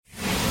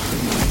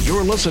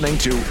You're listening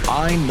to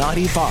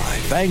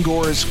I-95,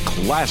 Bangor's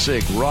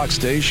classic rock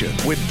station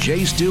with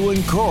Jay Stu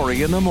and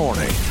Corey in the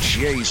morning.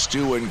 Jay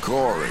Stu and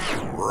Corey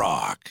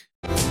rock.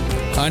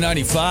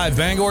 I-95,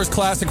 Bangor's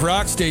classic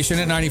rock station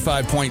at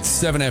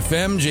 95.7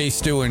 FM. Jay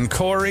Stu and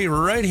Corey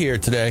right here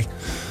today.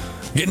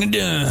 Getting it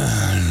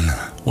done.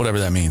 Whatever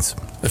that means.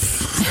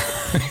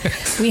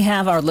 We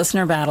have our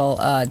listener battle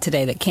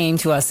today that came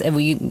to us, and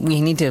we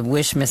need to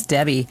wish Miss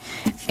Debbie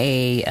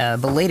a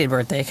belated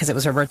birthday because it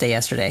was her birthday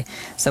yesterday.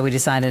 So we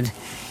decided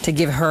to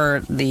give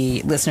her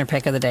the listener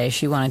pick of the day.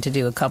 She wanted to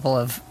do a couple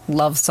of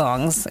love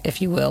songs,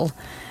 if you will.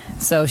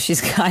 So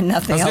she's got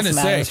nothing else. I was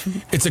going to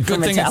say, it's a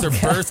good thing it's her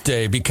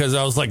birthday because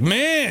I was like,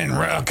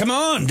 man, come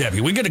on,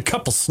 Debbie. We get a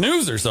couple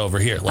snoozers over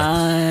here. Like,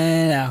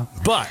 I know.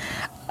 But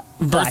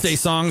birthday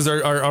songs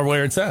are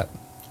where it's at.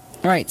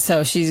 Right,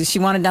 so she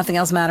wanted Nothing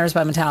Else Matters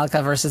by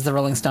Metallica versus the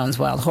Rolling Stones'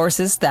 Wild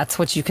Horses. That's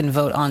what you can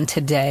vote on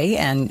today,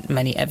 and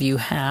many of you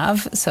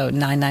have. So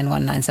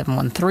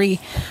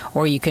 991-9713,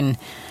 or you can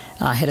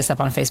hit us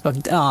up on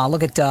Facebook. Oh,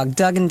 look at Doug.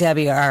 Doug and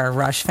Debbie are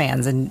Rush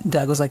fans, and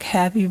Doug was like,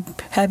 happy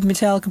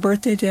Metallica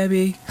birthday,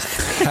 Debbie.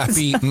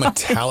 Happy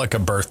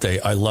Metallica birthday.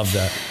 I love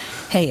that.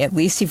 Hey, at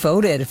least he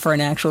voted for an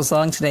actual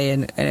song today,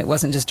 and it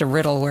wasn't just a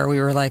riddle where we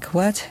were like,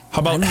 what?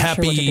 How about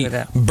Happy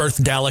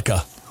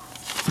Birthdalica?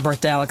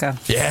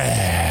 Birthdalica.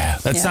 Yeah.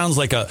 That sounds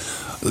like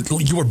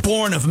you were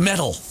born of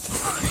metal.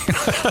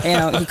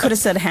 He could have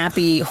said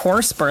Happy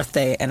Horse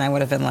Birthday, and I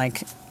would have been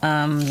like,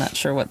 I'm not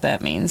sure what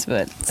that means,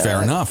 but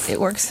fair enough. It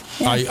works.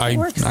 Yeah, it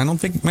works. I don't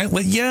think, but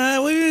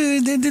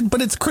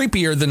it's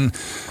creepier than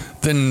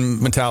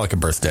Metallica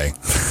birthday.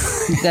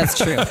 That's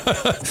true.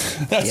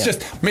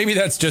 Maybe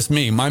that's just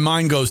me. My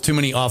mind goes too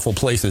many awful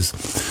places.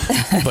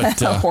 But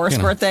horse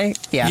birthday?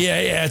 Yeah.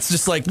 Yeah. It's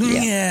just like,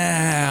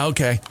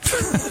 okay.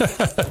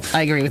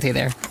 I agree with you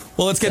there.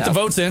 Well, let's get the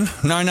votes in.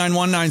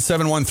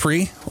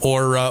 991-9713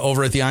 or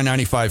over at the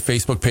I-95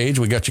 Facebook page.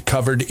 We got you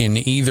covered in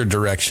either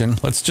direction.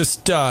 Let's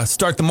just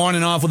start the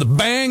morning off with a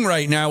bang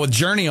right now with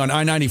Journey on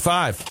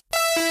I-95.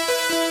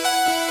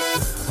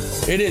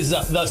 It is,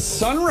 the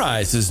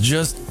sunrise is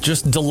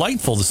just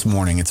delightful this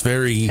morning. It's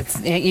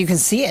you can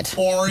see it.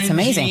 Orangey, it's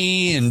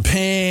amazing. And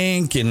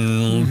pink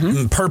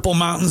and purple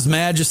mountains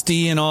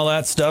majesty and all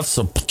that stuff.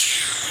 So,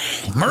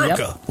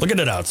 America, look at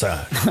it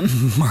outside.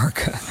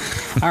 America.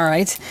 All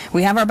right.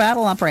 We have our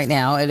battle up right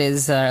now. It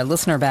is a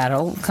listener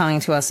battle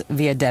coming to us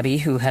via Debbie,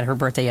 who had her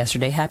birthday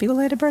yesterday. Happy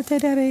belated birthday,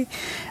 Debbie.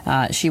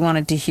 She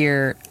wanted to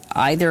hear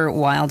either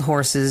Wild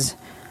Horses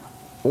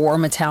or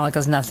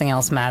Metallica's Nothing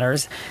Else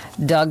Matters.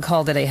 Doug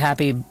called it a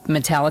happy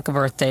Metallica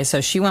birthday,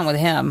 so she went with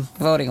him,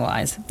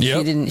 voting-wise.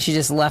 Yep. She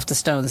just left the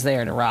Stones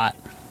there to rot.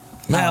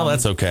 Well,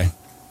 that's okay.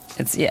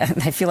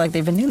 I feel like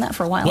they've been doing that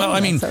for a while. Well,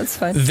 anyway, so it's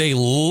fine. They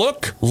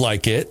look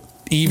like it,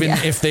 even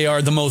if they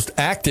are the most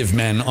active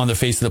men on the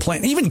face of the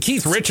planet. Even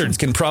Keith Richards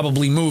can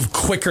probably move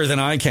quicker than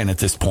I can at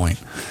this point.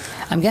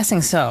 I'm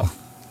guessing so.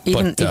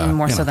 Even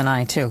more so than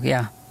I, too.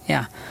 Yeah.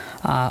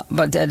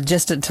 But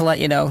just to let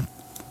you know,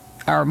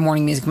 our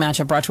morning music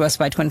matchup brought to us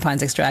by Twin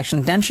Pines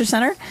Extraction Denture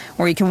Center,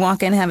 where you can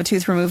walk in, have a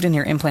tooth removed, and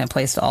your implant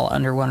placed all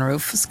under one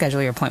roof.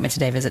 Schedule your appointment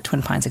today. Visit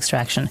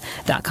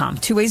twinpinesextraction.com.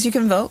 2 ways you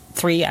can vote.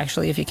 3,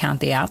 actually, if you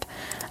count the app,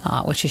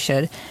 which you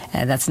should.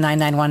 That's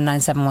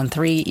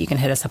 991-9713. You can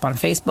hit us up on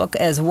Facebook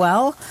as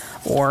well,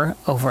 or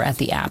over at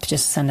the app.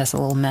 Just send us a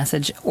little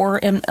message, or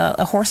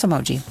a horse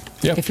emoji.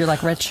 Yep. If you're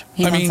like Rich,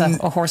 he wants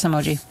a horse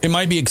emoji. It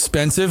might be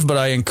expensive, but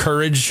I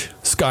encourage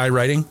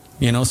skywriting.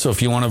 So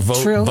if you want to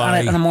vote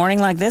by on a morning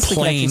like this, plane,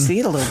 we can actually see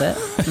it a little bit.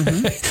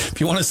 Mm-hmm. If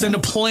you want to send a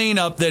plane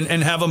up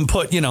and have them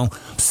put,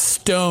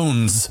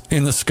 stones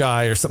in the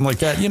sky or something like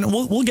that,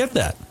 we'll get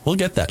that. We'll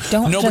get that.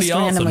 Don't just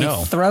randomly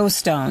throw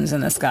stones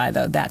in the sky,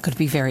 though. That could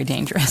be very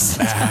dangerous.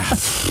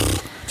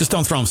 Just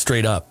don't throw them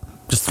straight up.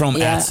 Just throw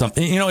them at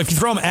something. If you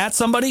throw them at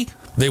somebody,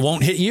 they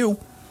won't hit you.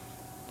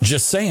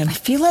 Just saying. I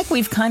feel like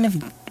we've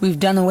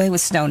done away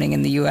with stoning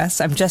in the U.S.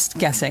 I'm just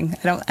guessing.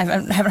 I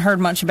haven't heard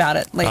much about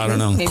it lately. I don't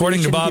know. Maybe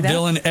according to Bob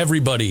Dylan,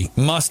 everybody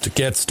must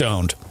get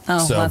stoned. Oh,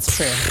 so, that's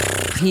true.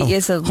 He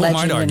is a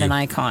legend and an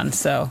icon.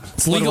 So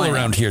it's legal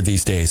around here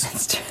these days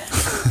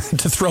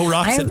to throw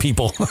rocks at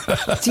people.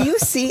 Do you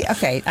see?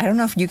 Okay, I don't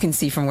know if you can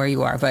see from where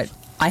you are, but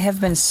I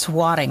have been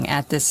swatting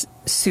at this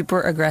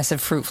super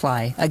aggressive fruit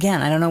fly.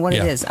 Again, I don't know what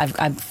it is. I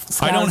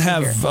don't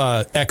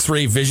have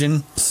X-ray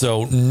vision,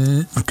 so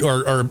you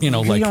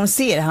don't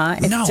see it, huh?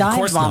 It's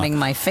dive bombing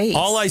my face.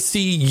 All I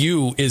see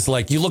is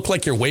you look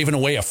like you're waving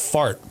away a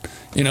fart.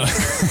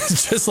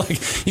 It's just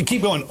like you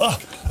keep going.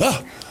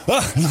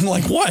 And I'm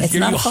like, what? It's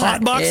you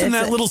hotboxing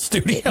that little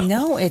studio?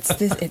 No, it's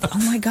this. Oh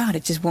my God!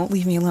 It just won't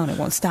leave me alone. It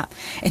won't stop,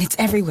 and it's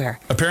everywhere.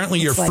 Apparently,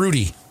 you're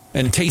fruity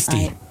and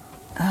tasty.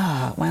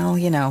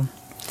 Well,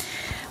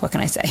 what can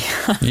I say?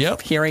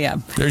 Yep. Here I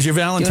am. There's your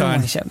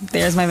Valentine.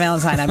 There's my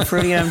Valentine. I'm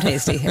fruity and I'm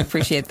tasty. I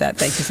appreciate that.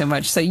 Thank you so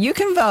much. So you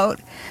can vote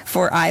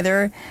for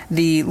either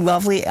the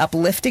lovely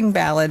uplifting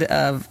ballad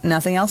of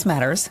Nothing Else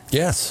Matters.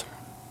 Yes.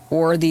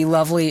 Or the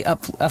lovely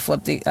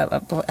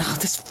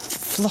this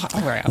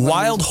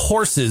Wild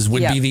Horses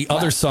would be the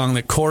other song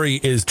that Corey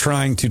is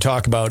trying to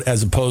talk about,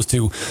 as opposed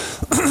to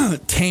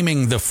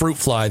taming the fruit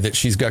fly that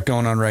she's got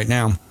going on right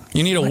now.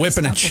 You need a whip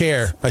and a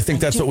chair. I think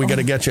that's what we got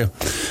to get you.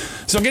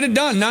 So get it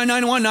done.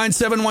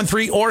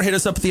 991-9713 or hit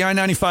us up at the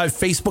I-95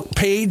 Facebook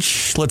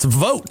page. Let's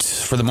vote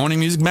for the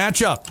morning music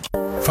matchup.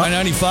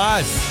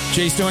 I-95,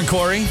 Jay, Stu, and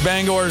Corey,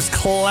 Bangor's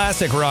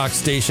classic rock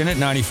station at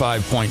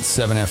 95.7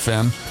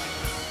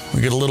 FM.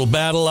 We get a little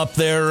battle up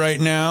there right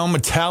now.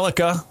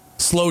 Metallica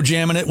slow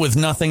jamming it with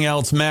Nothing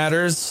Else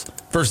Matters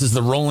versus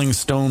the Rolling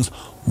Stones'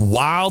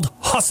 Wild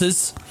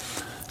Horses.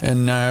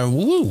 And,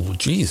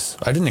 geez,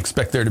 I didn't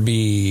expect there to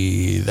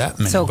be that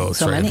many votes.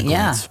 So many,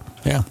 yeah.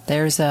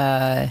 There's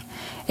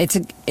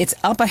it's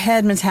up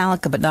ahead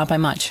Metallica, but not by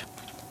much.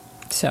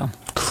 So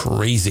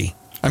crazy.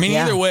 I mean,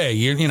 either way,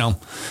 you know,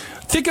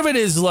 think of it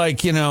as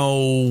like, you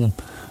know,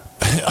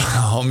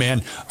 oh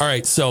man. All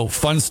right. So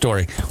fun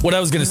story. What I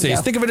was going to say is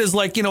think of it as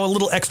like, you know, a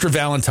little extra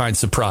Valentine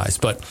surprise.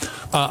 But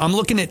I'm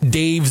looking at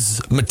Dave's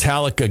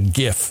Metallica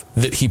GIF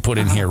that he put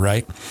in here,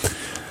 right?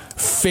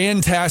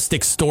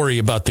 Fantastic story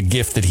about the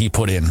gift that he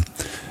put in.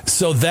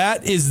 So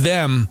that is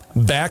them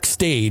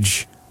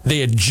backstage. They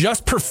had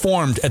just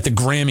performed at the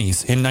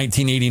Grammys in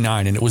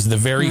 1989, and it was the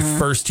very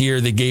first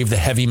year they gave the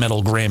heavy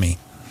metal Grammy,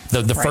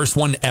 the first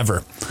one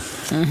ever.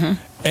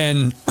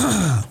 And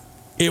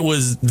it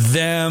was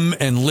them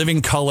and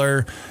Living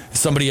Colour,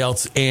 somebody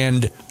else,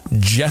 and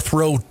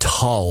Jethro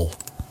Tull.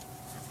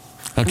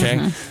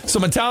 Okay, so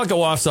Metallica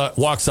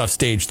walks off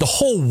stage. The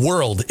whole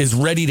world is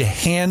ready to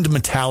hand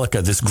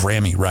Metallica this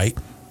Grammy, right?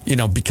 You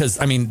know, because,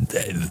 I mean,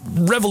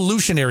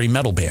 revolutionary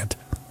metal band.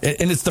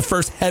 And it's the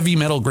first heavy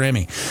metal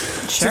Grammy.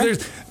 Sure.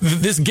 So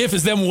this gif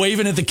is them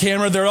waving at the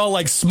camera. They're all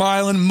like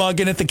smiling,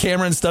 mugging at the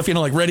camera and stuff, you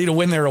know, like ready to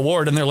win their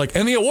award. And they're like,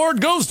 and the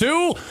award goes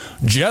to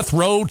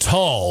Jethro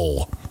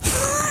Tull.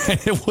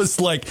 And it was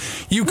like,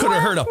 you could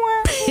have heard a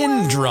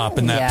pin drop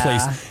in that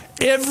place.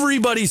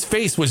 Everybody's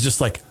face was just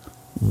like,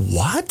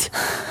 what?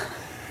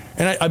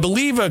 And I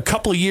believe a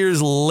couple of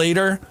years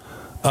later,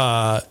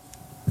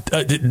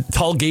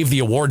 Tull gave the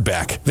award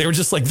back. They were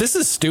just like, this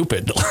is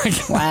stupid.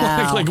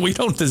 Like we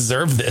don't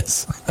deserve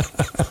this.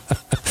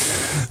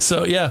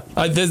 So, yeah,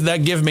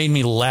 that GIF made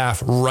me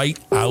laugh right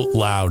out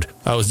loud.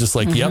 I was just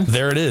like, yep,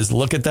 there it is.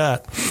 Look at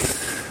that.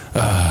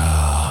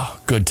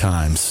 Good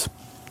times.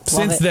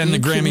 Since then, the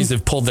Grammys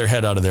have pulled their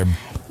head out of their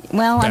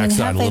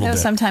have they though?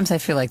 Sometimes I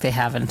feel like they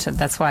haven't.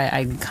 That's why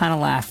I kind of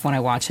laugh when I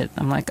watch it.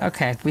 I'm like,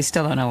 okay, we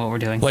still don't know what we're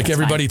doing. Like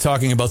everybody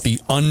talking about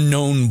the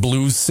unknown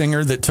blues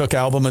singer that took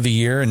Album of the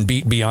Year and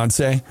beat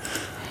Beyonce.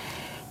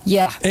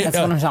 Yeah, that's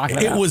what I'm talking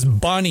about. It was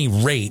Bonnie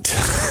Raitt.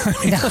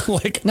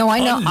 No,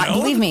 I know.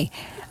 Believe me,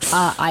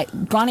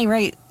 Bonnie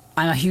Raitt,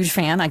 I'm a huge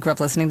fan. I grew up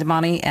listening to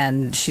Bonnie,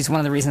 and she's one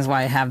of the reasons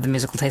why I have the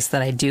musical taste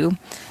that I do.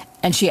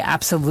 And she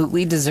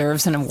absolutely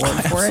deserves an award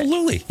for it.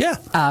 Absolutely, yeah.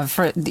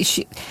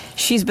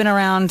 She's been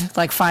around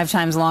like 5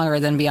 times longer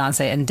than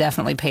Beyonce and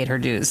definitely paid her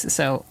dues.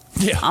 So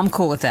I'm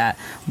cool with that.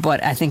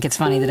 But I think it's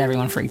funny that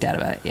everyone freaked out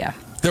about it. Yeah.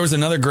 There was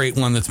another great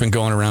one that's been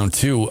going around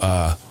too.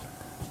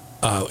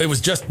 It was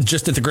just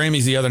at the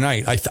Grammys the other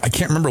night. I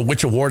can't remember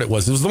which award it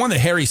was. It was the one that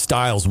Harry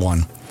Styles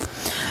won.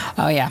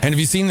 Oh yeah. And have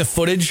you seen the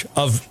footage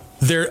of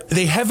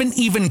they haven't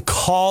even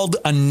called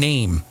a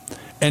name.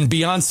 And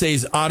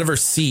Beyonce's out of her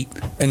seat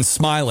and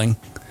smiling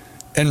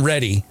and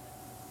ready.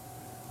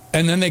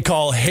 And then they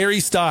call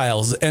Harry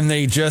Styles, and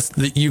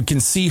you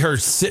can see her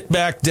sit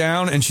back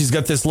down, and she's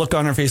got this look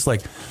on her face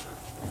like,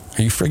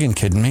 are you friggin'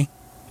 kidding me?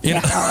 You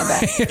know,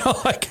 I bet. You know,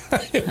 like,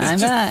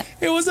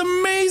 it was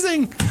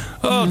amazing.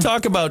 Oh,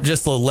 talk about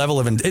just the level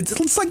of,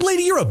 it's like,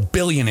 lady, you're a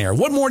billionaire.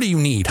 What more do you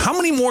need? How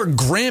many more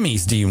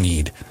Grammys do you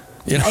need?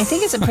 You know? I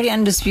think it's pretty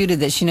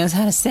undisputed that she knows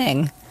how to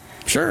sing.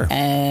 Sure.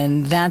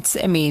 And that's,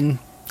 I mean,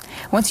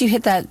 once you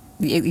hit that,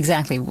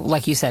 exactly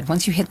like you said,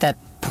 once you hit that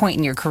point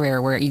in your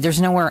career where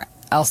there's nowhere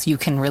else you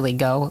can really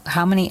go,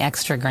 how many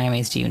extra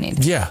Grammys do you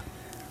need? Yeah.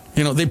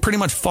 You know, they pretty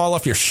much fall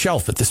off your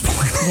shelf at this point.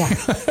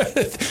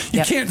 Yeah.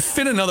 You can't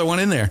fit another one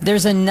in there.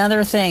 There's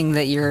another thing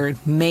that your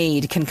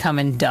maid can come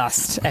and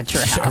dust at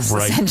your house,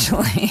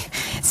 essentially.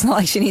 It's not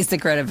like she needs the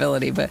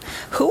credibility, but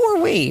who are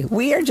we?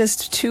 We are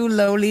just 2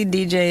 lowly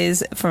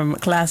DJs from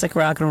classic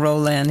rock and roll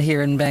land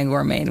here in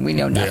Bangor, Maine. We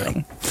know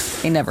nothing.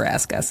 They never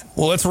ask us.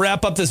 Well, let's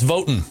wrap up this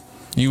voting.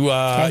 You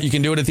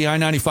can do it at the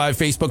I-95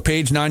 Facebook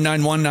page,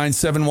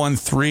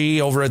 991-9713,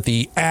 over at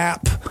the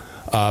app.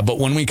 But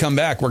when we come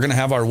back, we're going to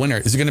have our winner.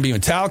 Is it going to be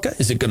Metallica?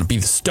 Is it going to be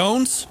the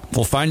Stones?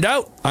 We'll find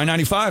out.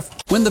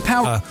 I-95. When the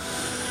power...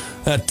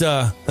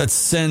 that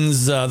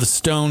sends the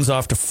Stones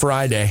off to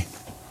Friday.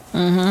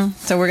 Mm-hmm.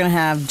 So we're going to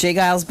have Jay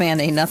Giles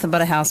Band, Ain't Nothing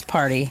But a House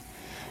Party.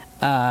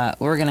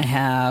 We're going to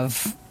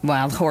have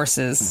Wild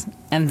Horses.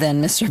 And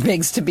then Mr.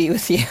 Biggs to Be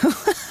With You.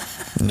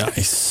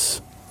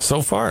 Nice.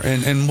 So far.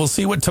 And we'll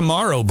see what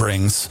tomorrow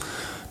brings.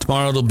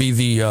 Tomorrow it'll be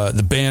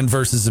the band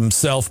versus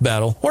himself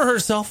battle. Or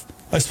herself.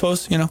 I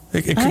suppose, you know,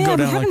 it could go down like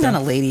that. We haven't done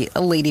a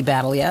lady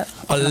battle yet.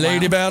 A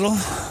lady battle?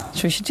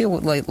 So we should do a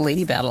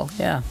lady battle,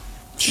 yeah.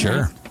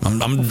 Sure. I'm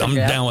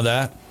down with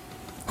that.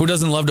 Who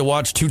doesn't love to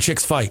watch 2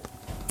 chicks fight?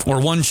 Or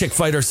one chick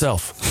fight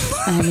herself.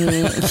 I mean,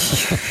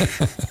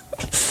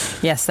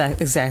 yes,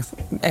 that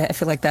exactly. I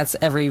feel like that's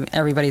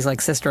everybody's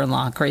like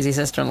sister-in-law, crazy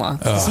sister-in-law.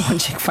 Just one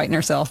chick fighting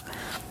herself.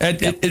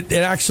 It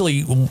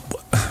actually,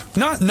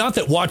 not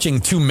that watching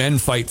two men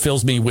fight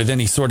fills me with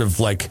any sort of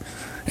like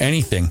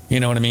anything. You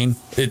know what I mean?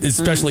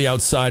 Especially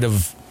outside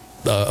of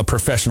a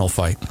professional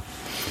fight.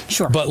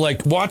 Sure. But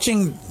like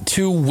watching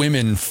two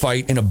women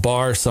fight in a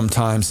bar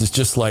sometimes is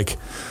just like.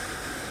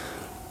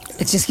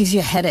 It just gives you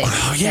a headache.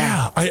 Oh,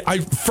 yeah. I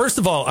first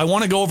of all, I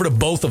want to go over to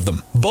both of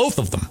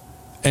them,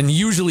 and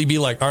usually be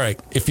like, all right,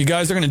 if you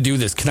guys are going to do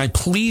this, can I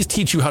please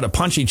teach you how to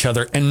punch each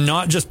other and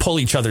not just pull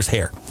each other's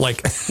hair?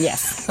 Like,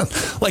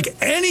 yes. Like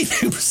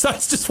anything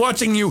besides just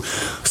watching you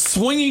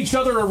swing each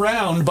other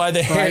around by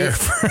the hair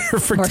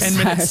for 10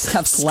 minutes.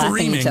 Stop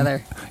slapping each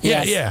other.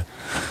 Yeah, yes.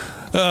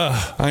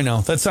 Yeah. I know.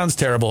 That sounds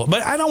terrible.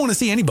 But I don't want to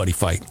see anybody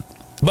fight.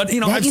 But,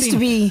 I've used to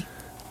be...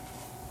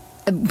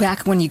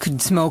 Back when you could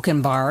smoke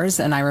in bars,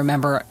 and I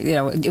remember,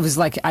 it was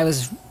like I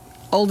was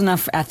old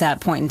enough at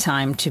that point in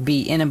time to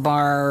be in a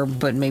bar,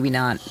 but maybe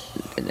not.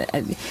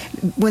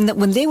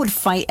 When they would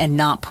fight and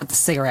not put the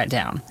cigarette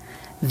down,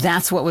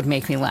 that's what would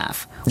make me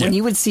laugh. Yeah. When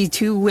you would see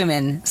two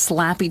women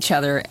slap each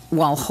other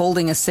while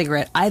holding a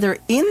cigarette, either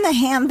in the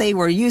hand they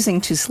were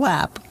using to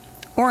slap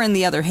or in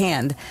the other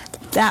hand.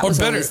 That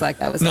was always like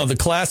that was. No, the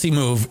classy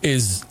move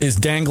is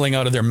dangling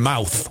out of their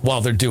mouth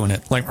while they're doing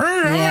it. Like,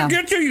 I'll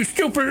get you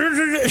stupid.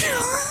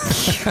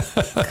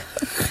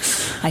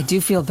 I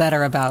do feel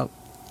better about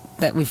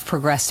that we've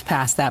progressed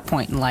past that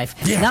point in life.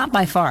 Yeah. Not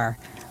by far,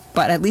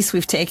 but at least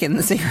we've taken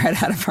the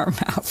cigarette out of our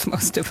mouths,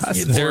 most of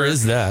us. There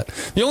is that.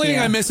 The only thing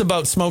I miss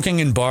about smoking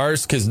in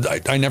bars, because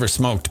I never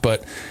smoked,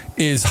 but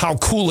is how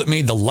cool it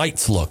made the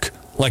lights look.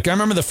 Like, I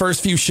remember the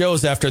first few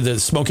shows after the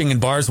smoking in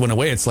bars went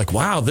away. It's like,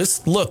 wow,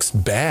 this looks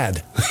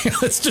bad.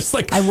 It's just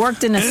like... I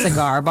worked in a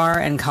cigar bar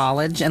in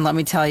college, and let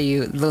me tell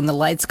you, when the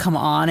lights come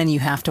on and you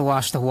have to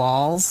wash the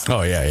walls...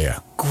 Oh, yeah.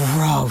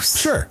 Gross.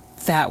 Sure.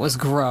 That was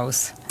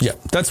gross. Yeah,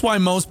 that's why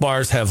most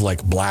bars have,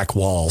 like, black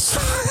walls.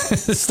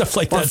 Stuff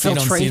like that, so you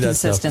don't see that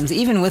systems.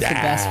 Stuff. Even with the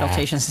best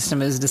filtration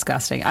system, is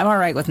disgusting. I'm all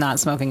right with not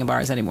smoking in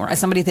bars anymore. As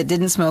somebody that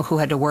didn't smoke who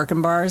had to work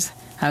in bars,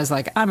 I was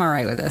like, I'm all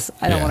right with this.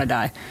 I don't want to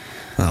die.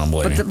 I don't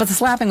blame you. But the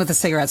slapping with the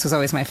cigarettes was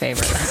always my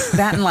favorite.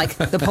 That and like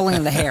the pulling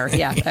of the hair.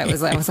 Yeah, I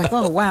was like,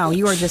 oh wow,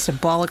 you are just a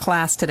ball of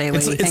class today,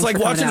 lady. It's like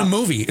watching a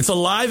movie. It's a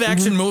live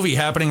action movie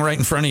happening right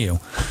in front of you.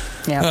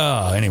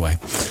 Yeah. Anyway,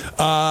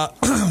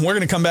 we're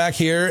going to come back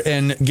here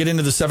and get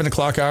into the 7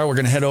 o'clock hour. We're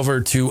going to head over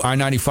to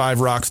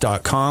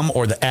i95rocks.com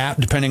or the app,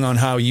 depending on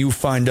how you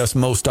find us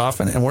most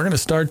often, and we're going to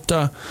start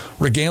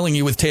regaling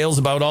you with tales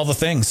about all the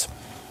things.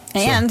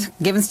 And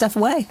giving stuff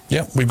away.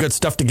 Yeah, we've got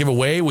stuff to give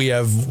away. We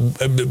have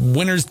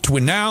winners to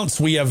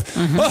announce. We have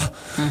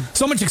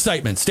so much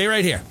excitement. Stay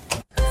right here.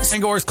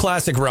 Bangor's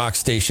Classic Rock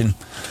Station.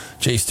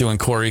 Jay, Stu, and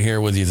Corey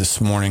here with you this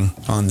morning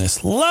on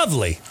this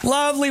lovely,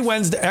 lovely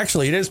Wednesday.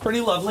 Actually, it is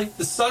pretty lovely.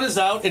 The sun is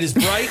out. It is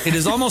bright. It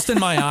is almost in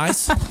my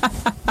eyes.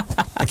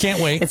 I can't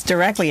wait. It's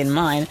directly in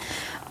mine.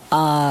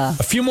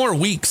 A few more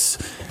weeks.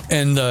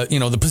 And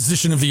the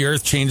position of the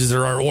Earth changes,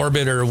 or our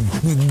orbit, or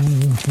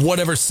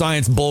whatever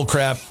science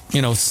bullcrap,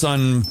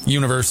 sun,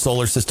 universe,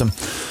 solar system.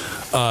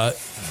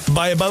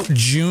 By about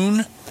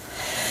June,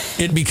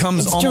 it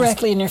becomes almost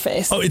directly in your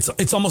face. Oh,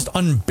 it's almost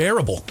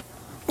unbearable.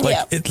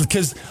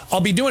 Because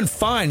I'll be doing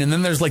fine, and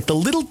then there's like the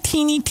little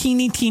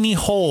teeny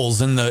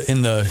holes in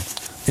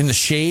the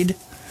shade.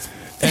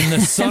 And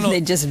the sun,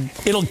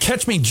 it'll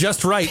catch me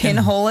just right.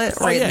 Pinhole it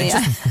right in the eye.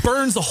 It just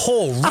burns a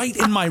hole right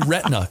in my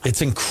retina.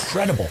 It's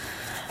incredible.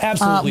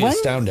 Absolutely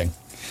astounding.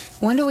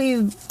 When do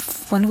we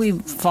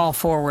fall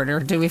forward, or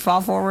do we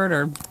fall forward,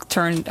 or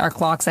turn our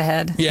clocks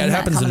ahead? Yeah, it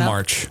happens in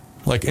March.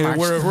 Like March.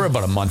 We're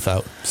about a month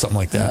out, something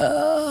like that.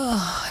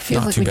 I feel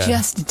like we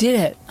just did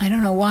it. I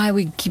don't know why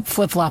we keep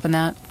flip flopping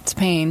that. It's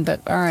pain, but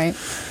all right.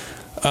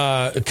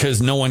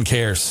 Because no one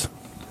cares.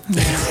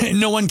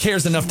 No one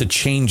cares enough to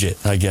change it,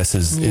 I guess,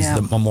 is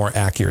a more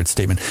accurate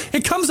statement.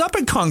 It comes up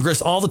in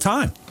Congress all the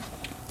time.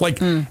 Like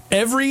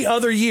every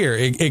other year,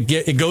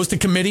 it goes to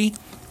committee.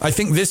 I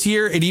think this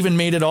year it even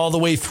made it all the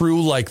way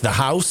through like the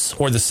House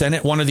or the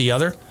Senate, one or the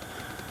other.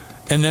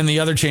 And then the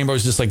other chamber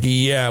was just like,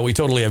 yeah, we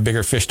totally have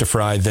bigger fish to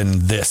fry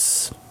than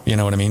this. You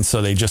know what I mean?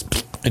 So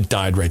it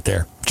died right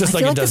there. Just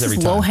like it does every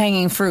time. Low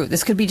hanging fruit.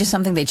 This could be just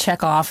something they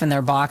check off in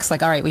their box.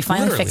 Like, all right, we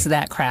finally fixed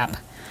that crap.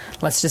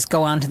 Let's just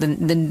go on to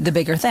the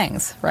bigger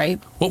things, right?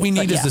 What we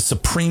need is a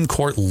Supreme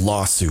Court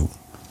lawsuit.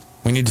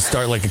 We need to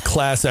start like a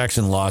class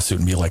action lawsuit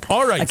and be like,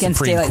 all right, against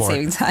Supreme daylight Court.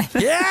 saving time.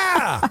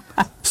 Yeah.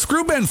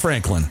 Screw Ben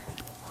Franklin.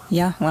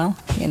 Yeah, well,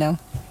 I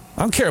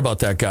don't care about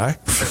that guy.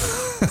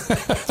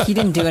 He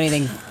didn't do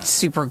anything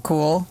super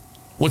cool.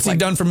 What's he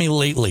done for me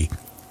lately?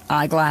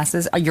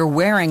 Eyeglasses. You're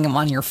wearing them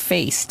on your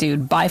face,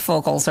 dude.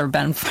 Bifocals are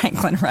Ben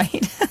Franklin,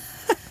 right?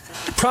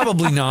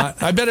 Probably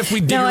not. I bet if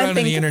we dig around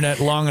on the internet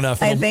long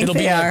enough,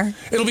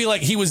 it'll be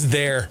like he was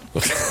there.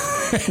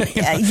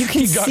 You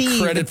can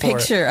see the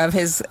picture of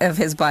his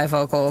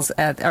bifocals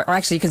or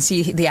actually you can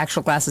see the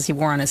actual glasses he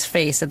wore on his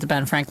face at the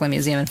Ben Franklin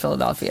Museum in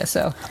Philadelphia.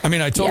 So I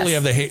mean, I totally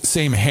have the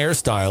same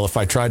hairstyle if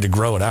I tried to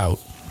grow it out.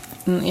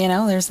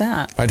 There's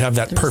that. I'd have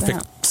that perfect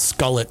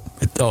skullet.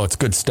 It's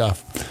good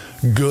stuff.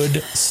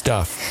 Good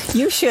stuff.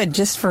 You should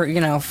just for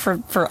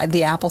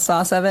the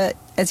applesauce of it,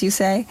 as you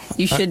say.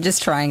 You should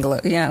just triangle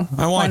it.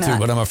 I want to,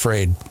 but I'm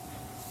afraid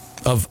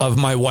of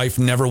my wife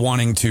never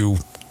wanting to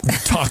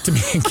talk to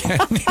me again.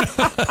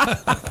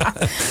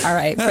 All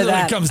right, that's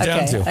what it comes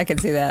down to. I can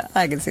see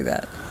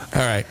that.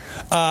 All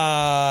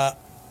right.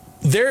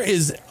 There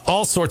is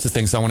all sorts of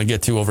things I want to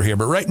get to over here,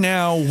 but right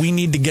now we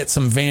need to get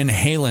some Van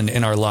Halen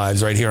in our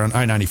lives right here on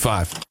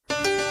I-95.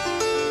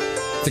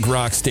 The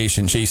rock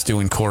station, Jay, Stu,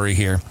 and Corey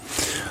here.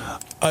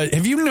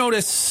 Have you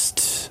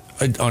noticed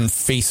on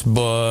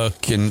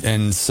Facebook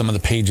and some of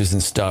the pages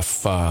and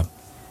stuff,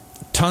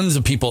 tons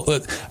of people,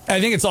 I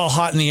think it's all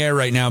hot in the air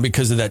right now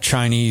because of that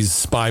Chinese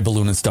spy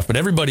balloon and stuff, but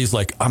everybody's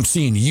like, I'm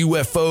seeing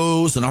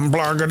UFOs and I'm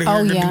blah, blah, blah,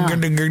 oh, yeah. Blah,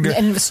 blah, blah, blah.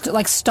 And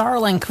like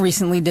Starlink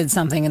recently did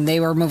something and they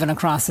were moving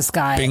across the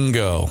sky.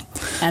 Bingo.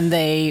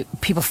 And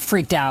people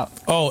freaked out.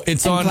 Oh,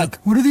 it's on. Like,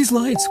 what are these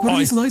lights? What are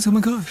these lights? Oh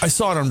my gosh. I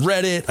saw it on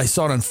Reddit. I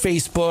saw it on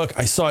Facebook.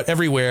 I saw it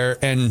everywhere.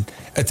 And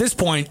at this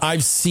point,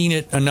 I've seen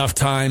it enough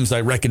times.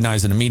 I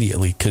recognize it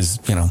immediately because,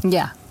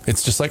 Yeah.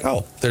 It's just like,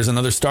 oh, there's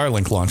another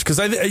Starlink launch. Because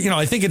I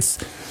think it's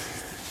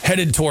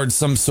headed towards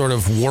some sort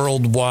of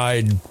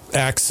worldwide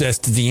access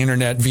to the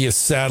internet via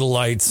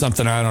satellite,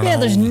 something, I don't know. Yeah,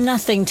 there's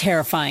nothing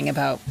terrifying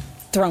about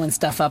throwing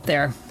stuff up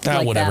there.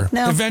 Like whatever. That.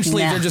 No,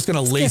 eventually, they're just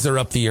going to laser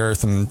up the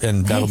earth, and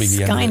that'll be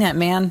the end of it. Skynet,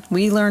 man.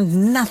 We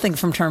learned nothing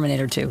from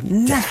Terminator 2.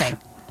 Nothing.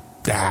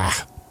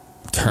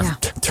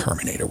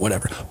 Terminator,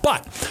 whatever.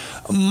 But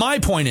my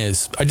point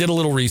is, I did a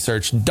little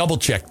research, double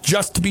checked,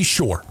 just to be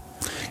sure.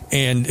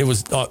 And it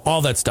was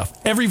all that stuff.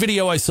 Every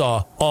video I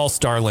saw, all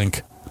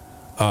Starlink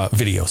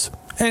videos.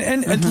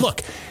 And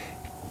look,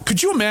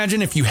 could you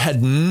imagine if you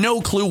had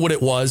no clue what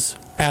it was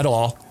at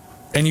all,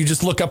 and you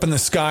just look up in the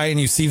sky and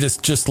you see this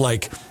just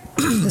like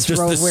this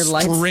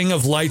string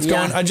of lights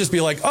going? I'd just be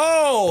like,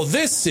 oh,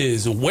 this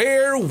is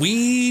where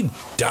we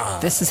die.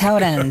 This is how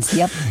it ends.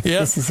 Yep.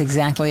 This is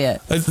exactly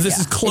it. This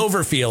is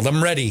Cloverfield.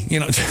 I'm ready.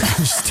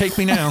 Just take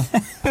me now.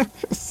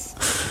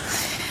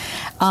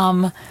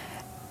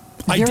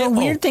 There are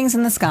weird things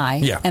in the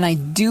sky, and I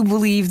do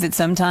believe that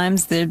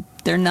sometimes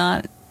they're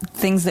not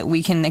things that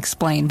we can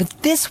explain. But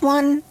this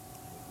one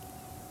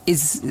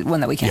is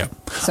one that we can. Yeah.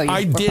 So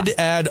I did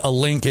add a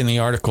link in the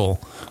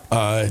article.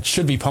 It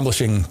should be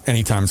publishing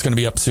anytime. It's going to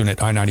be up soon at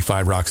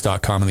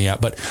i95rocks.com in the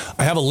app. But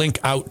I have a link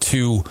out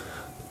to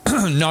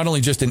not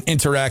only just an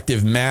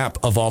interactive map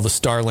of all the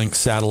Starlink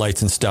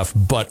satellites and stuff,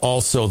 but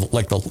also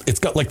it's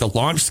got like the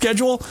launch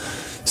schedule.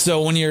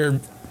 So when you're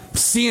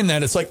seeing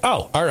that, it's like,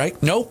 oh, all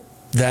right, nope.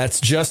 That's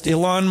just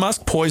Elon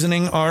Musk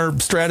poisoning our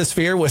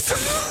stratosphere with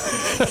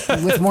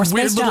more space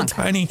weird little junk.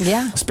 tiny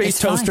space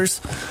toasters.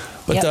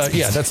 But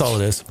that's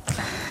all it is.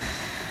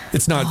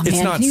 It's not.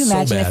 It's not. Can you so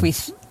imagine bad.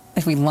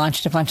 if we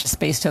launched a bunch of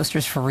space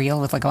toasters for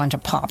real with like a bunch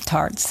of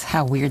Pop-Tarts?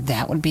 How weird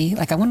that would be.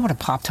 Like, I wonder what a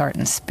Pop-Tart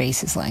in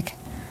space is like.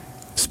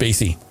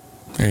 Spacey.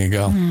 There you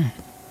go.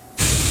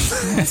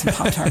 Some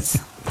Pop-Tarts.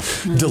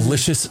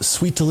 Delicious,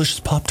 sweet, delicious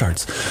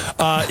Pop-Tarts.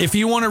 If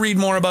you want to read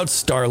more about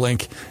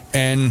Starlink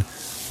and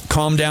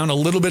calm down a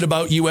little bit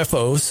about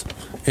UFOs,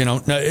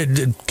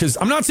 because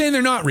I'm not saying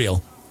they're not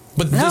real,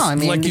 but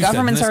the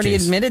government's already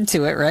admitted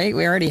to it, right?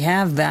 We already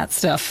have that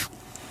stuff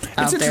out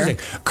there. It's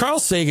interesting. Carl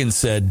Sagan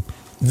said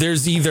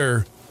there's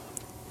either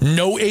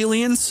no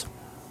aliens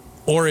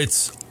or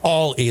it's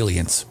all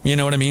aliens. You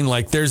know what I mean?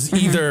 Like there's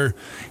either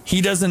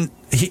he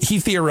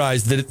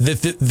theorized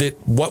that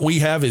what we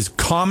have is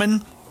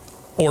common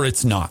or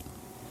it's not.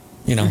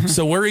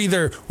 So we're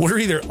either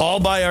all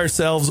by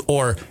ourselves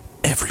or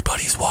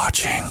everybody's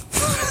watching.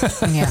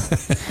 Yeah,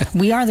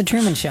 we are the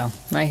Truman Show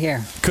right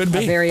here. Could be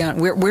our very own.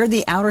 We're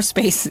the outer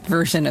space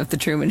version of the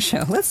Truman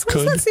Show. Let's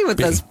see what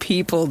those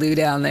people do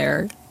down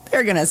there.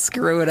 They're gonna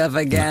screw it up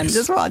again. Nice.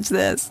 Just watch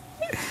this.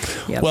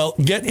 Yep. Well,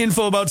 get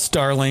info about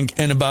Starlink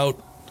and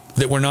about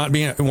that we're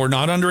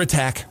not under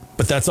attack.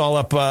 But that's all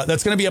up.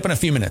 That's going to be up in a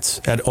few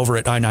minutes over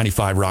at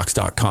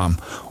i95rocks.com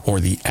or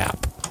the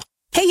app.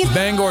 Hey,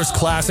 Bangor's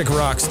classic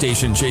rock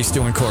station. Jay,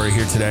 Stu, and Corey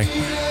here today.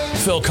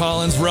 Phil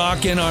Collins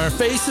rocking our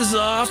faces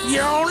off.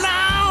 Yo,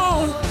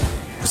 no!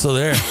 So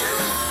there.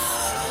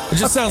 It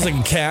just sounds like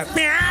a cat.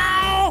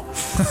 Meow!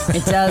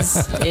 It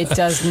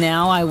does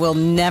now. I will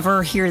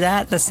never hear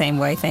that the same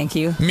way. Thank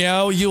you.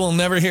 Meow, you will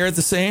never hear it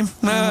the same?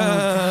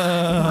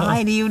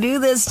 Why do you do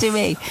this to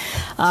me?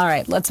 All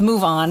right, let's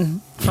move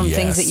on from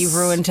things that you've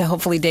ruined to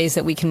hopefully days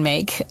that we can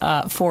make.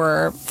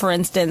 For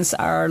instance,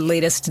 our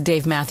latest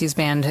Dave Matthews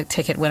Band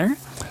ticket winner.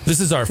 This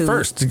is our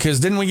first, because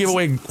didn't we gave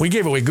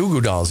away Goo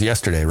Goo Dolls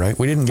yesterday, right?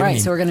 We didn't get any.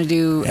 So we're going to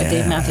do a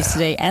Dave Matthews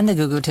today and the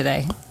Goo Goo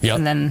today. Yep.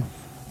 And then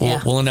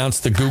we'll announce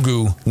the Goo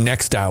Goo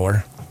next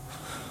hour.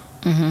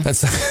 Mm-hmm.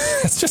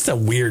 That's just a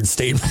weird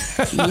statement.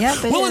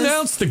 Yep, we'll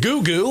announce the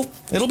Goo Goo.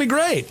 It'll be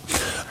great.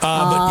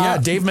 But yeah,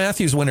 Dave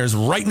Matthews winners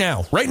right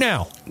now. Right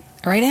now.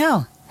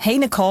 Hey,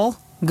 Nicole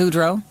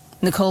Lynn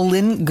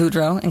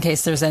Goudreau, in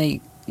case there's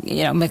any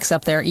mix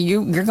up there.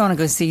 You're going to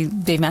go see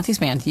Dave Matthews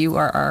Band. You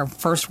are our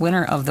first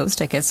winner of those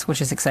tickets,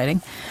 which is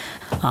exciting.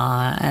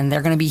 And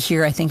they're going to be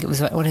here, I think it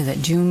was, what is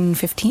it, June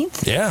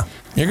 15th? Yeah.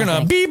 You're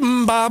going to beep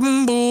bob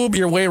boob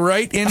your way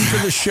right into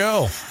the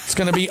show. It's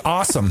going to be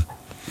awesome.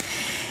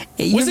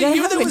 Was it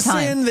you that was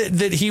saying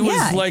that he was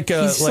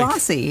he's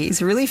saucy.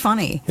 He's really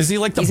funny. Is he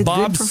like the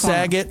Bob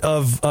Saget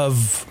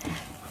of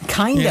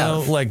kind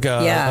of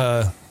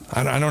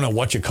I don't know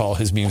what you call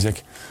his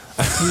music.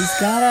 He's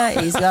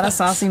got a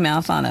saucy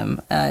mouth on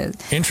him.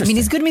 Interesting. I mean,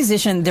 he's a good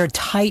musician. They're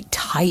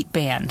tight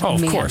band. Oh,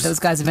 of course. Those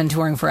guys have been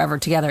touring forever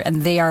together,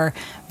 and they are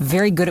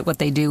very good at what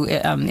they do.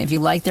 If you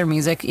like their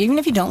music, even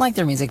if you don't like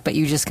their music, but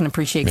you just can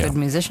appreciate good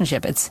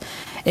musicianship, it's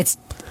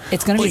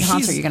going to be a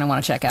concert you're going to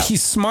want to check out.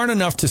 He's smart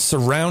enough to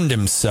surround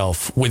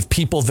himself with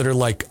people that are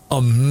like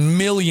a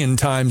million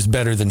times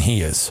better than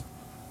he is.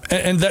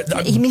 And that,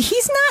 I mean,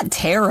 he's not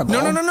terrible.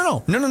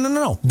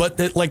 No.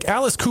 But like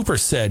Alice Cooper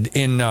said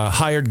in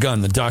Hired Gun,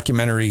 the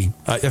documentary,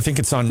 I think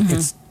it's on.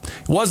 It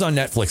was on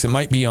Netflix. It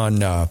might be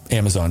on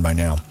Amazon by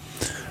now.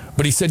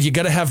 But he said you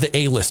got to have the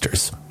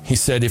A-listers. He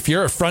said if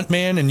you're a front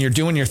man and you're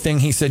doing your thing,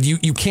 he said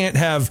you can't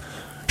have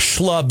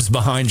schlubs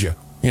behind you.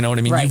 You know what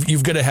I mean? Right.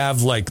 You've got to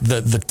have like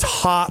the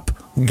top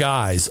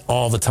guys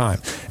all the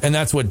time, and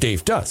that's what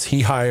Dave does.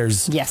 He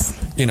hires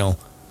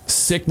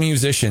sick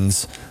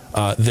musicians.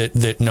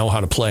 That know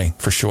how to play,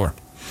 for sure.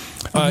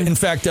 In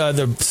fact,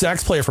 the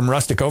sax player from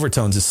Rustic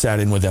Overtones has sat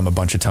in with them a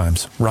bunch of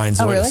times. Ryan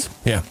Zoidis. Oh, really?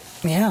 Yeah.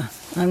 Yeah.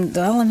 I'm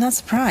not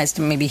surprised.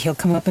 Maybe he'll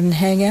come up and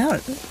hang out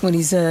when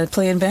he's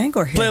playing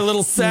Bangor here. Play a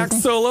little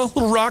sax solo,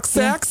 little rock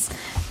sax.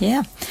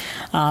 Yeah.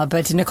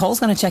 But Nicole's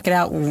going to check it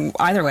out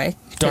either way.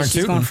 Darn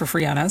she's going for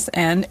free on us.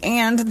 And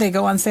they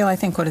go on sale, I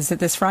think,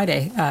 this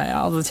Friday?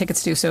 All the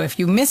tickets do. So if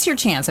you miss your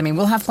chance, I mean,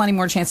 we'll have plenty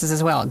more chances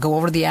as well. Go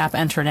over to the app,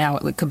 enter now.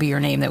 It could be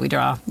your name that we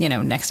draw,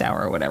 next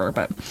hour or whatever.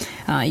 But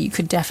you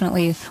could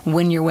definitely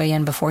win your way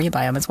in before you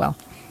buy them as well.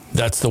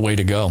 That's the way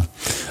to go.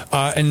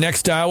 And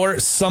next hour,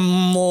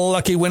 some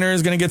lucky winner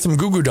is going to get some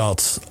Goo Goo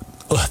Dolls.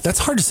 Ugh, that's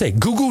hard to say.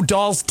 Goo Goo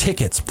Dolls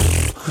tickets.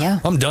 Yeah.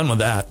 I'm done with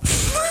that.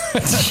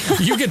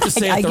 You get to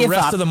say it the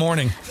rest of the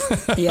morning.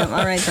 Yeah,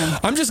 all right then.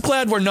 I'm just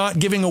glad we're not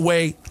giving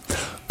away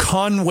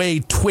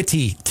Conway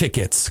Twitty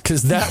tickets,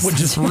 because that would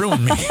just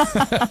ruin me.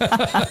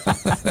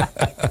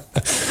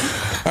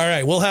 All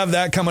right, we'll have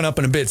that coming up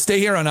in a bit. Stay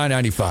here on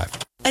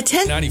I-95.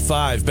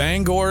 95,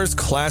 Bangor's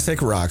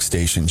classic rock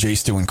station. Jay,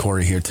 Stu, and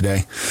Corey here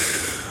today.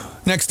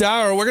 Next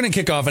hour, we're going to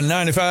kick off a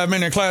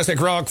 95-minute classic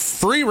rock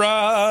free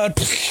ride.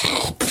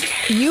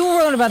 You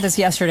wrote about this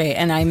yesterday,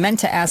 and I meant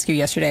to ask you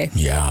yesterday.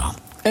 Yeah.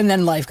 And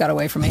then life got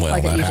away from me,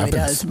 like it usually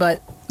does.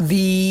 But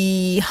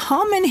the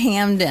hum in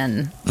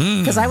Hamden,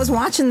 because I was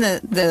watching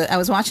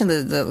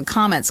the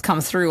comments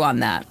come through on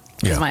that,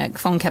 because my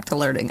phone kept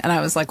alerting, and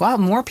I was like, wow,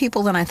 more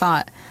people than I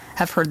thought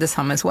have heard this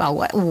hum as well.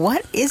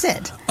 What is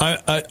it?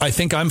 I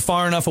think I'm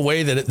far enough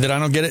away that I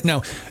don't get it.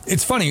 Now,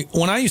 it's funny,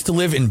 when I used to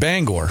live in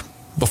Bangor,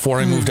 before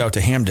I moved out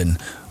to Hamden,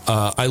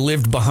 I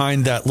lived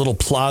behind that little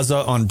plaza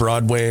on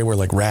Broadway where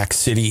like Rack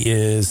City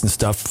is and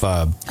stuff,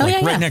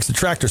 right next to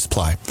Tractor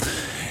Supply.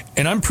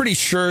 And I'm pretty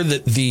sure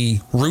that the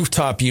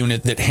rooftop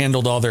unit that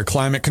handled all their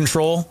climate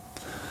control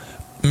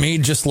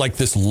made just like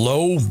this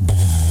low,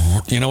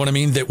 you know what I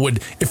mean? That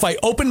would, if I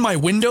opened my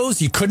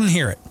windows, you couldn't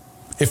hear it.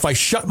 If I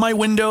shut my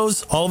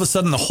windows, all of a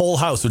sudden the whole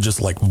house would just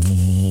like,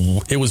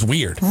 it was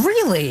weird.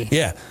 Really?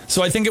 Yeah.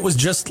 So I think it was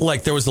just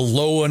like there was a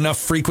low enough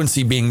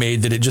frequency being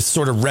made that it just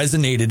sort of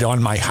resonated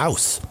on my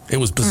house. It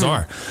was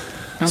bizarre.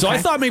 Okay. So I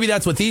thought maybe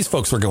that's what these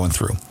folks were going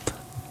through.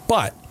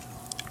 But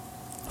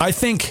I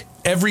think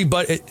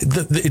everybody,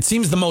 it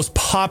seems the most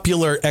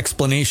popular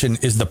explanation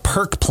is the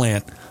perk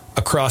plant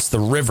across the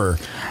river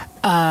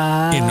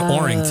in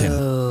Orrington.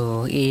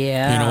 Oh,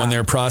 yeah. When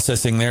they're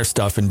processing their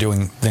stuff and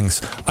doing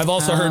things. I've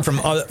also heard from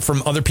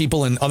other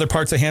people in other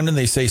parts of Hamden,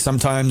 they say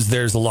sometimes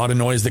there's a lot of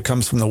noise that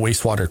comes from the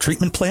wastewater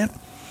treatment plant.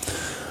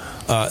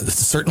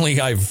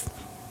 Certainly I've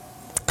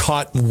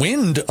caught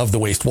wind of the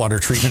wastewater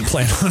treatment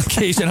plant on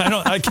occasion.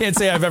 I can't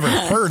say I've ever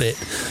heard it.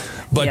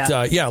 But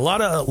a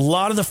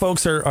lot of the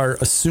folks are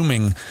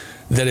assuming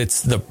that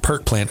it's the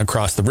perk plant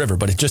across the river,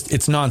 but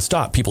it's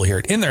nonstop. People hear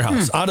it in their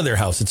house, out of their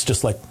house. It's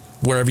just like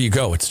wherever you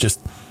go. It's just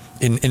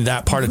in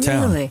that part of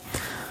town. Really?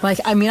 Like,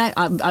 I mean,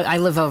 I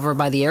live over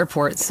by the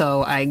airport,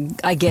 so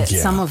I get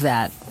some of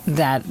that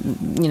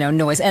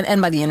noise,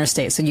 and by the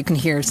interstate, so you can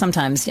hear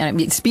sometimes,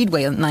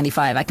 Speedway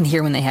 95, I can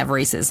hear when they have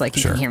races, like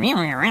you can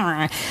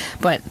hear,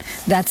 but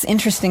that's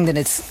interesting that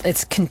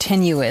it's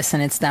continuous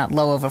and it's that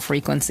low of a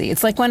frequency.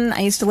 It's like when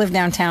I used to live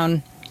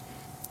downtown,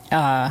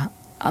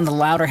 on the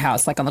Louder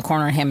House, like on the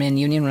corner of Hammond and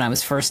Union, when I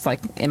was first like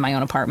in my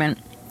own apartment,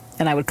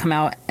 and I would come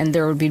out and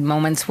there would be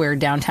moments where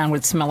downtown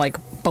would smell like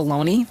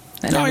bologna.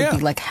 And I would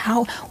be like,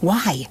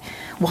 why?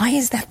 Why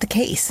is that the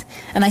case?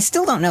 And I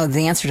still don't know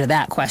the answer to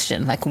that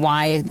question. Like,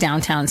 why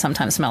downtown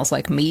sometimes smells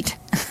like meat.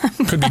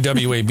 Could be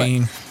W.A.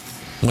 Bean.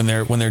 when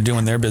they're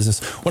doing their business.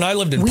 When I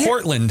lived in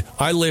Portland,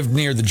 I lived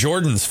near the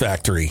Jordan's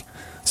factory.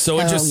 So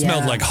it just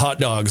smelled like hot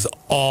dogs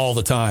all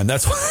the time.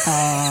 That's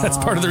that's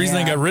part of the reason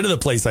they got rid of the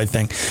place, I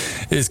think,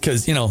 is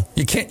because, you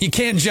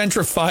can't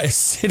gentrify a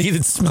city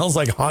that smells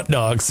like hot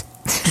dogs.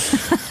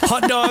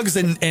 Hot dogs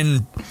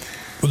and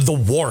the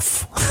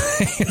wharf.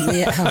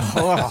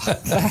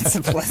 That's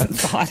a pleasant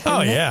thought.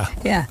 Oh, yeah.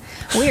 Yeah.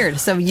 Weird.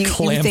 So you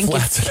think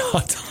flats and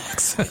hot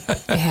dogs.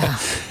 Yeah.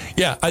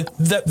 Yeah.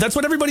 That's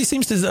what everybody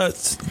seems to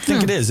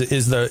think it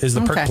is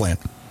the perk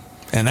plant.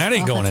 And that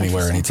ain't going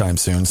anywhere anytime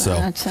soon. So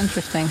that's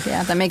interesting.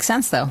 Yeah, that makes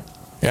sense, though.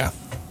 Yeah.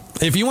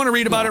 If you want to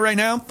read about it right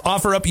now,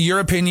 offer up your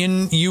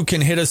opinion, you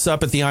can hit us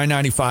up at the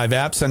I-95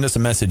 app. Send us a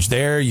message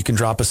there. You can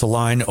drop us a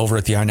line over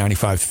at the I-95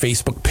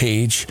 Facebook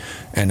page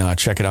and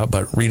check it out.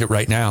 But read it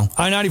right now.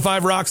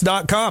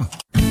 I95rocks.com.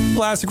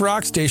 Classic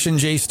rock station.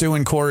 Jay, Stu,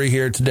 and Corey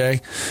here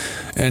today.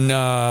 And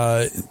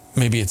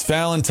maybe it's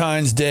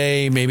Valentine's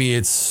Day. Maybe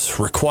it's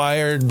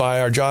required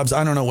by our jobs.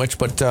 I don't know which,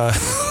 but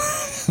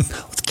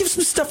let's give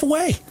some stuff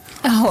away.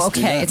 Oh,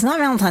 okay. It's not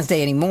Valentine's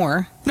Day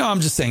anymore. No, I'm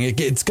just saying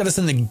it's got us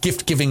in the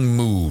gift-giving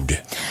mood.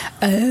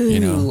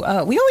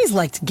 Oh, we always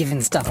liked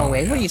giving stuff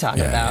away. Yeah. What are you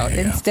talking about?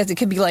 Yeah. It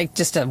could be like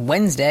just a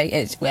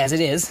Wednesday, as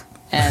it is,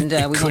 and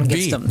we could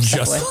give some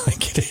stuff away.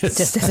 Like it is.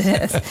 Just as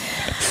it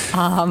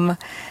is.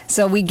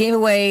 So we gave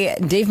away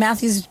Dave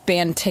Matthews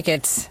Band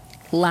tickets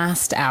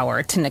last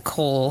hour to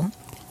Nicole.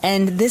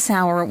 And this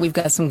hour, we've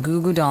got some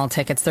Goo Goo Doll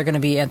tickets. They're going to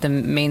be at the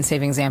Main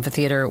Savings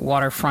Amphitheater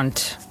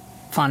Waterfront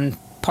Fun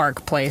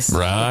Park place.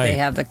 Right. They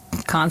have the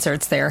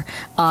concerts there.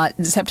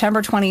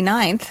 September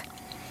 29th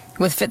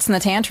with Fitz and the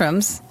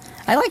Tantrums.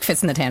 I like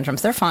Fitz and the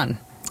Tantrums. They're fun.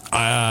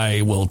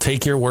 I will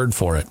take your word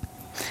for it.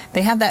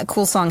 They have that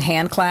cool song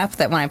Hand Clap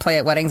that when I play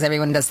at weddings,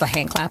 everyone does the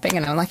hand clapping.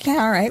 And I'm like,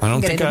 yeah, all right. I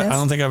don't think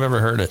I've ever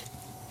heard it.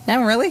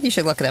 No, really? You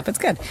should look it up. It's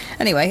good.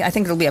 Anyway, I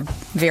think it'll be a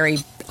very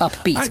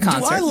upbeat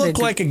concert. Do I look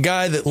like a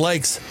guy that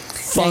likes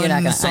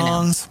fun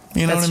songs?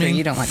 You know what I mean? True.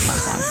 You don't like fun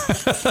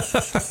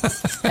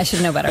songs. I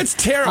should know better. It's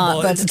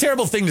terrible. It's a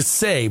terrible thing to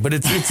say, but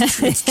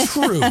it's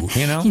true,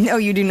 you know? No,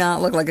 you do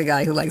not look like a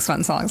guy who likes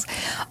fun songs.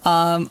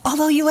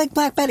 Although you like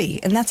Black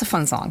Betty, and that's a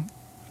fun song.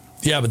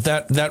 Yeah, but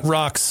that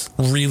rocks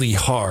really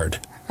hard.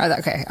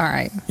 Okay, all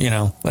right. You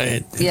know?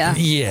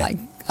 Yeah.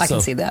 I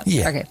can see that.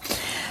 Yeah. Okay.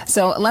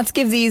 So let's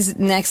give these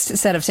next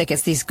set of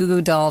tickets, these Goo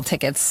Goo Doll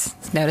tickets.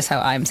 Notice how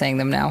I'm saying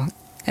them now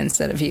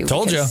instead of you.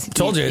 Told you.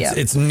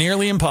 It's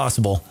nearly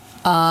impossible.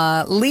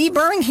 Lee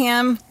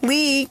Birmingham.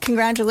 Lee,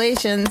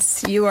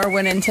 congratulations. You are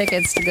winning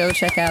tickets to go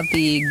check out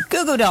the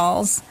Goo Goo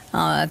Dolls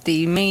at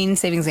the Main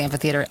Savings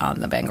Amphitheater on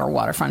the Bangor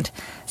waterfront,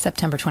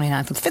 September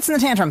 29th with Fitz and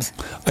the Tantrums.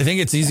 I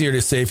think it's easier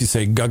to say if you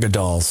say Gugga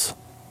Dolls.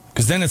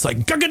 Because then it's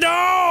like, Gugga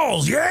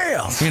Dolls,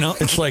 yeah! You know,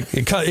 it's like,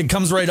 it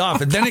comes right off.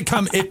 And then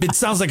it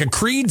sounds like a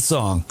Creed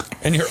song,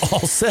 and you're all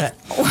set.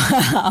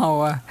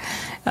 Wow.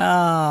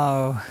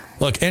 Oh.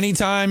 Look,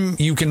 anytime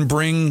you can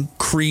bring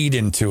Creed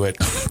into it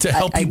to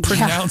help you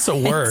pronounce a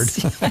word,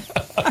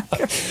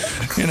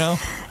 you know?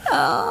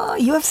 Oh,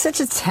 you have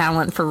such a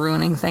talent for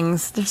ruining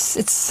things.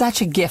 It's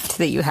such a gift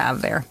that you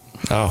have there.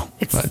 Oh,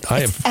 it's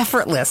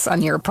effortless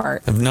on your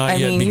part. I've not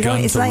yet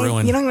begun to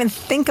ruin. You don't even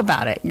think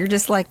about it. You're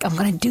just like, I'm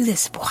going to do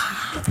this.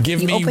 Wow.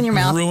 Give me open your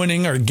mouth.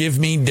 Ruining or give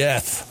me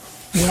death.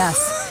 Yes.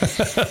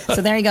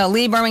 So there you go.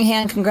 Lee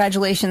Birmingham,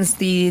 congratulations.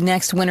 The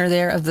next winner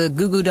there of the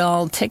Goo Goo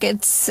Doll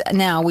tickets.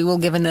 Now, we will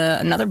give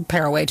another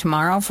pair away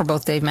tomorrow for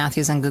both Dave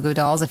Matthews and Goo Goo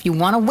Dolls. If you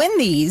want to win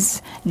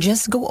these,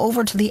 just go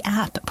over to the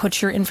app.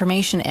 Put your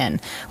information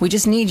in. We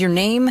just need your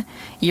name,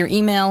 your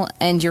email,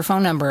 and your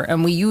phone number.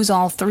 And we use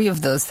all three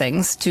of those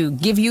things to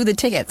give you the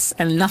tickets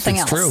and nothing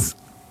else. True.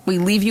 We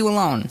leave you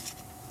alone.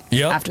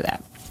 Yep. After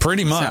that.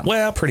 Pretty much. So.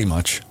 Well, pretty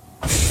much.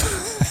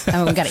 I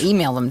mean, we've got to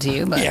email them to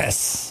you. But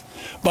yes.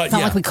 But it's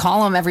not like we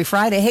call them every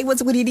Friday. Hey, what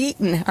are you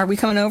eating? Are we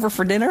coming over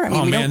for dinner?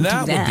 I mean,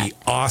 that would be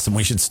awesome.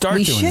 We should start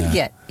doing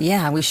that.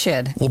 We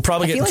should. We'll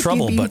probably get in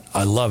trouble, but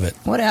I love it.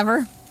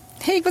 Whatever.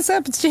 Hey, what's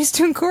up? It's Jay,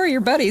 Stu, and Corey,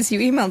 your buddies.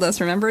 You emailed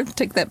us, remember?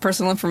 Took that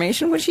personal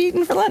information. What you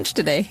eating for lunch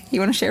today? You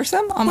want to share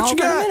some? I'm all in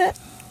a minute.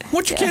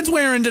 What your kids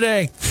wearing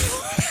today?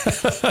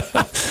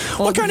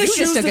 What kind of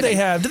shoes do they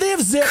have? Do they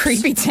have zips?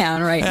 Creepy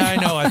town right now. I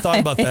know. I thought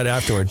about that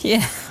afterward.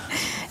 Yeah.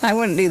 I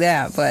wouldn't do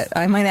that, but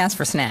I might ask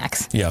for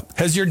snacks. Yeah.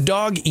 Has your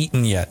dog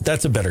eaten yet?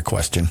 That's a better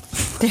question.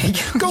 There you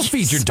go. Go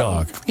feed your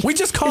dog. We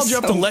just called you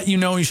up to let you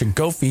know you should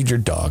go feed your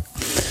dog.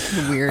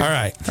 Weird. All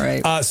right.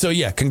 So,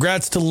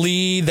 congrats to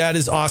Lee. That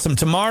is awesome.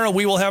 Tomorrow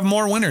we will have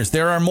more winners.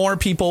 There are more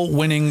people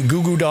winning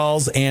Goo Goo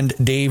Dolls and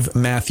Dave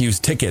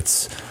Matthews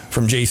tickets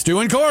from Jay, Stu,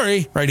 and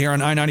Corey right here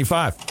on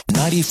I-95.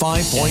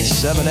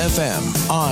 95.7 FM.